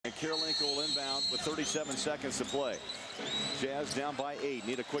Karolinko will inbound with 37 seconds to play. Jazz down by 8.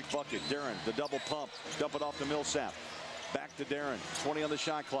 Need a quick bucket. Darren, the double pump. Dump it off to Millsap. Back to Darren. 20 on the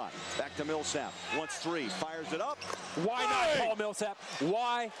shot clock. Back to Millsap. Wants 3. Fires it up. Why not, Paul Millsap?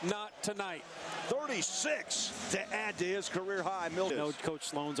 Why not tonight? 36 to add to his career high. Millsap. You know, Coach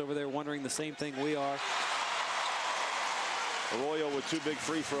Sloan's over there wondering the same thing we are. Arroyo with 2 big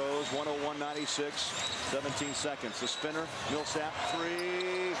free throws. 101-96. 17 seconds. The spinner. Millsap. 3.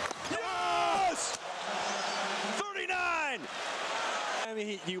 Yes! 39! I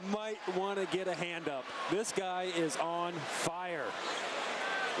mean, you might want to get a hand up. This guy is on fire.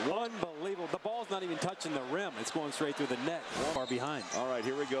 Unbelievable. The ball's not even touching the rim. It's going straight through the net. Far behind. All right,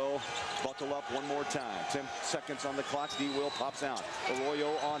 here we go. Buckle up one more time. 10 seconds on the clock. D-Will pops out.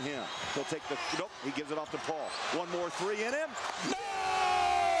 Arroyo on him. He'll take the... Nope, he gives it off to Paul. One more 3 in him.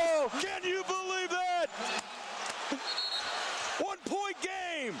 No! Can you believe that? 1-point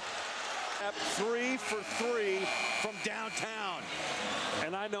game. 3 for 3 from downtown.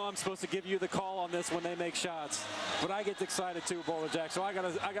 And I know I'm supposed to give you the call on this when they make shots, but I get excited too, Bowler Jack, so I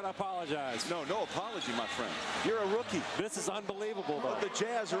gotta apologize. No apology, my friend. You're a rookie. This is unbelievable, though. But the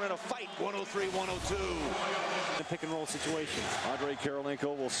Jazz are in a fight, 103-102. The pick and roll situation. Andre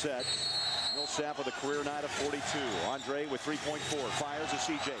Karolinko will set. Millsap with a career night of 42. Andre with 3.4. Fires to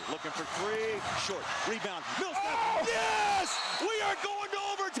CJ. Looking for 3. Short. Rebound. Millsap. Oh! Yes! We are going to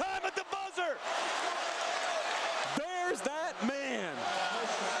overtime at the buzzer. There's that man.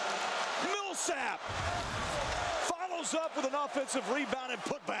 Millsap follows up with an offensive rebound and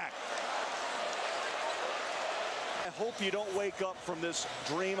putback. I hope you don't wake up from this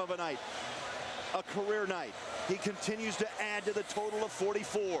dream of a night. A career night. He continues to add to the total of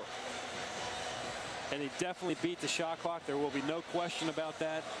 44. And he definitely beat the shot clock. There will be no question about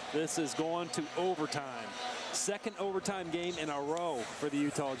that. This is going to overtime. Second overtime game in a row for the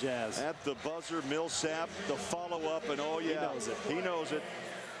Utah Jazz. At the buzzer, Millsap, the follow-up, and oh yeah, he knows it. He knows it.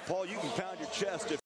 Paul, you can pound your chest if